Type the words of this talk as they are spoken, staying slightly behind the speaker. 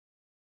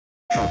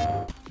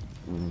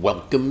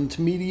Welcome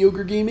to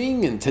Mediocre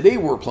Gaming, and today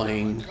we're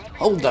playing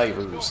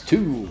Helldivers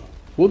 2.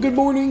 Well, good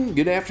morning,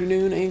 good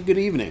afternoon, and good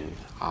evening.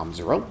 I'm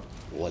Zero.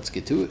 Let's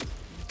get to it.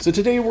 So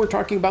today we're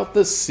talking about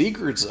the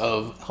secrets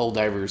of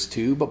Helldivers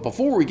 2, but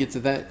before we get to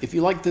that, if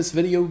you like this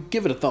video,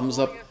 give it a thumbs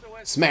up,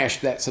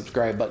 smash that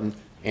subscribe button,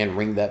 and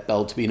ring that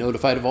bell to be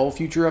notified of all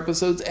future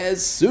episodes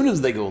as soon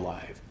as they go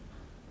live.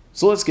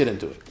 So let's get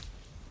into it.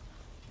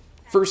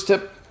 First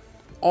tip.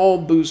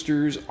 All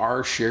boosters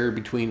are shared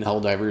between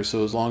Helldivers,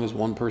 so as long as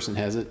one person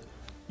has it,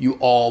 you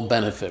all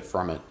benefit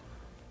from it.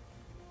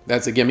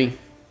 That's a gimme.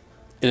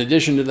 In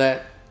addition to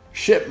that,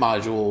 ship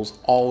modules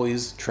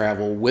always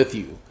travel with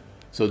you.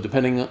 So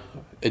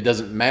it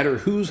doesn't matter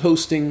who's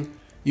hosting,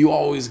 you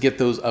always get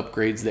those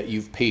upgrades that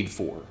you've paid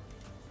for.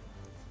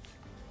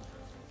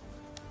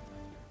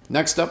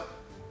 Next up,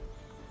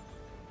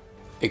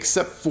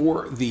 except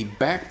for the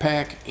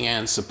backpack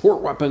and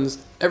support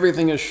weapons,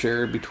 everything is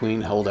shared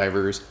between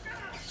Helldivers.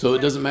 So it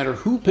doesn't matter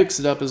who picks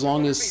it up as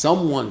long as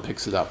someone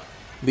picks it up.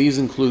 These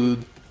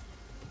include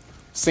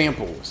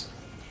samples,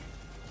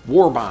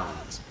 war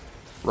bonds,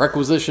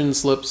 requisition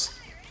slips,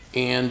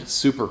 and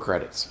super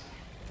credits.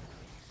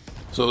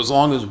 So as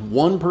long as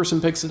one person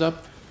picks it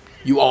up,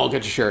 you all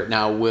get to share it.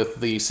 Now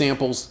with the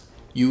samples,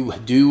 you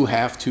do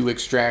have to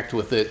extract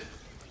with it,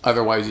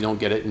 otherwise you don't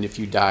get it, and if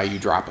you die, you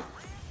drop it.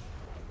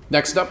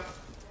 Next up,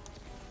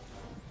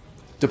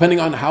 depending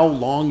on how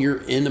long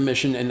you're in a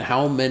mission and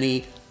how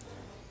many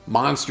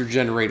monster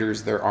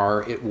generators there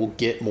are, it will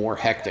get more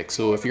hectic.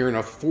 So if you're in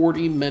a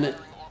 40-minute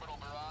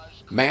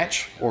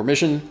match or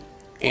mission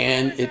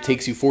and it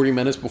takes you 40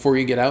 minutes before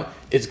you get out,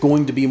 it's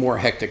going to be more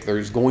hectic.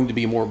 There's going to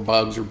be more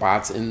bugs or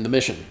bots in the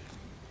mission.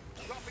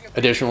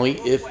 Additionally,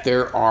 if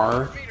there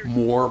are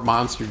more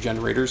monster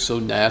generators, so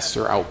nests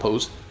or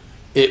outposts,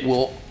 it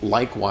will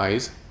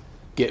likewise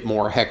get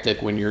more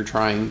hectic when you're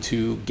trying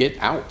to get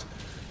out.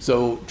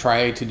 So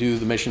try to do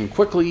the mission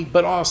quickly,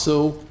 but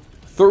also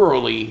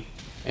thoroughly,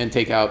 and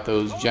take out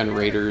those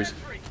generators,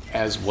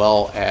 as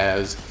well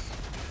as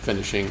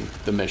finishing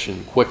the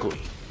mission quickly.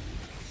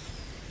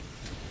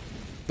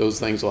 Those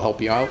things will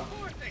help you out.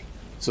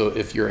 So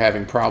if you're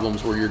having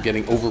problems where you're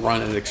getting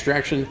overrun at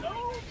extraction,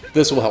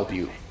 this will help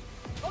you.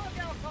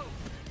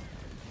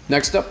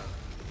 Next up,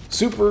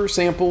 super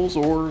samples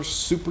or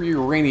super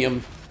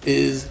uranium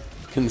is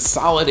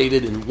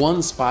consolidated in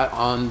one spot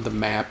on the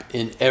map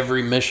in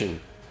every mission.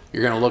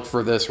 You're going to look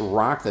for this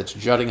rock that's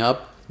jutting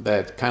up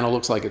that kind of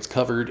looks like it's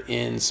covered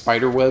in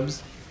spider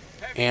webs,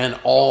 and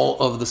all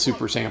of the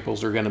super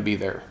samples are going to be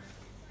there.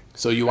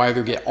 So you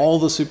either get all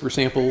the super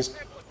samples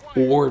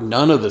or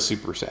none of the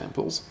super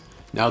samples.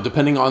 Now,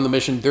 depending on the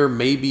mission, there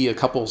may be a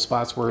couple of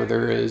spots where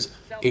there is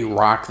a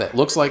rock that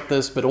looks like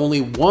this, but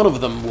only one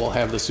of them will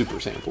have the super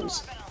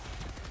samples.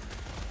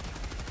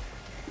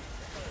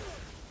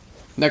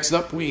 Next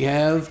up, we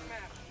have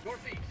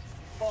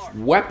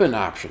weapon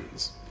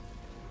options.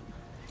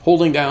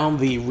 Holding down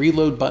the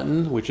reload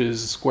button, which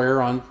is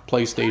square on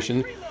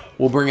PlayStation,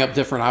 will bring up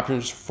different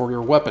options for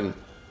your weapon.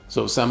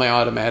 So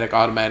semi-automatic,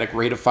 automatic,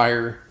 rate of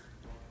fire,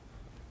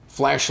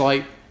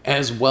 flashlight,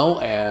 as well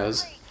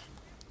as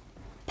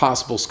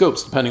possible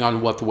scopes, depending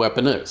on what the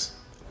weapon is.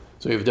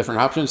 So you have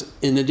different options.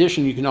 In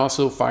addition, you can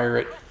also fire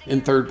it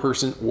in third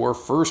person or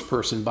first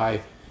person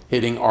by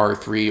hitting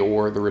R3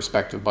 or the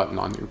respective button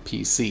on your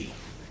PC.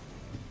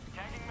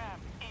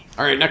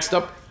 All right, next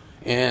up,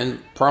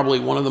 and probably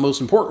one of the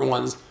most important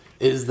ones,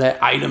 is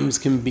that items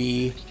can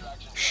be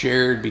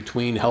shared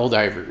between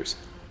Helldivers.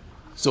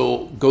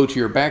 So go to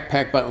your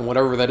backpack button,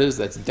 whatever that is,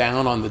 that's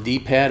down on the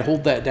D-pad,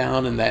 hold that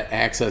down, and that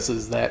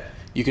accesses that.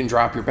 You can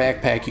drop your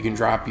backpack, you can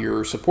drop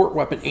your support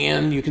weapon,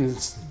 and you can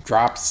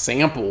drop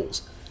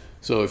samples.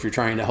 So if you're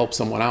trying to help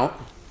someone out,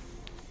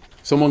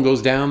 someone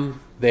goes down,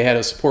 they had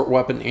a support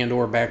weapon and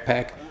or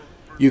backpack,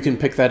 you can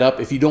pick that up.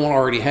 If you don't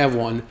already have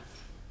one,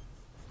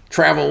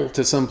 travel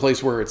to some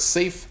place where it's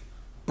safe,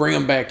 bring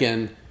them back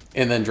in,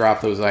 and then drop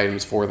those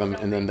items for them,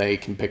 and then they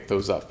can pick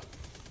those up.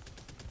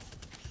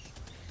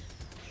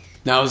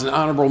 Now, as an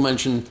honorable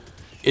mention,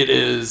 it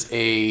is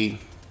a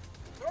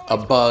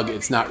bug.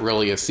 It's not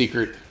really a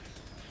secret.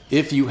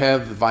 If you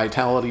have the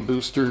vitality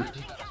booster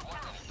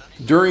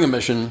during a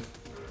mission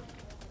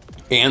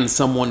and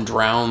someone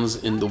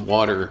drowns in the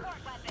water,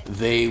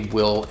 they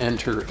will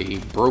enter a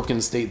broken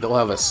state. They'll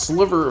have a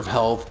sliver of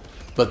health,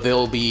 but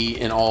they'll be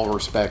in all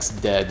respects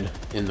dead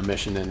in the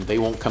mission, and they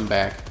won't come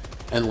back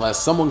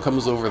unless someone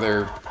comes over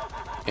there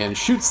and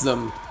shoots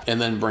them and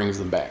then brings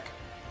them back.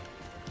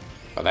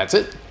 But that's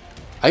it.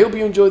 I hope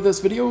you enjoyed this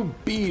video.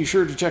 Be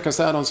sure to check us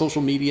out on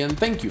social media, and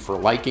thank you for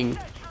liking,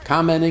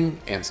 commenting,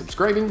 and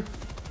subscribing.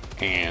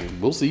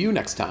 And we'll see you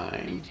next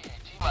time.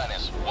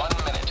 Minus 1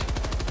 minute.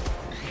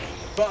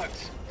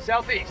 Bugs,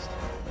 southeast.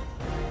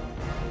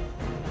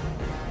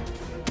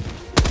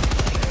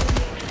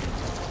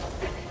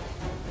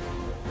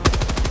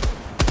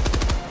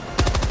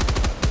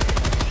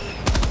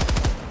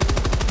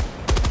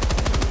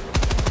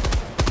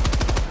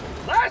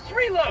 Last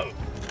reload.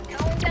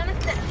 Going down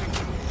a step.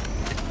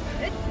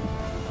 Good.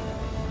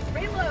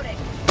 Reloading.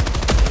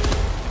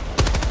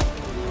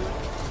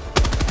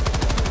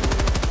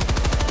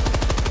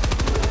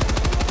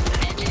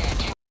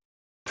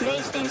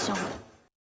 ステーション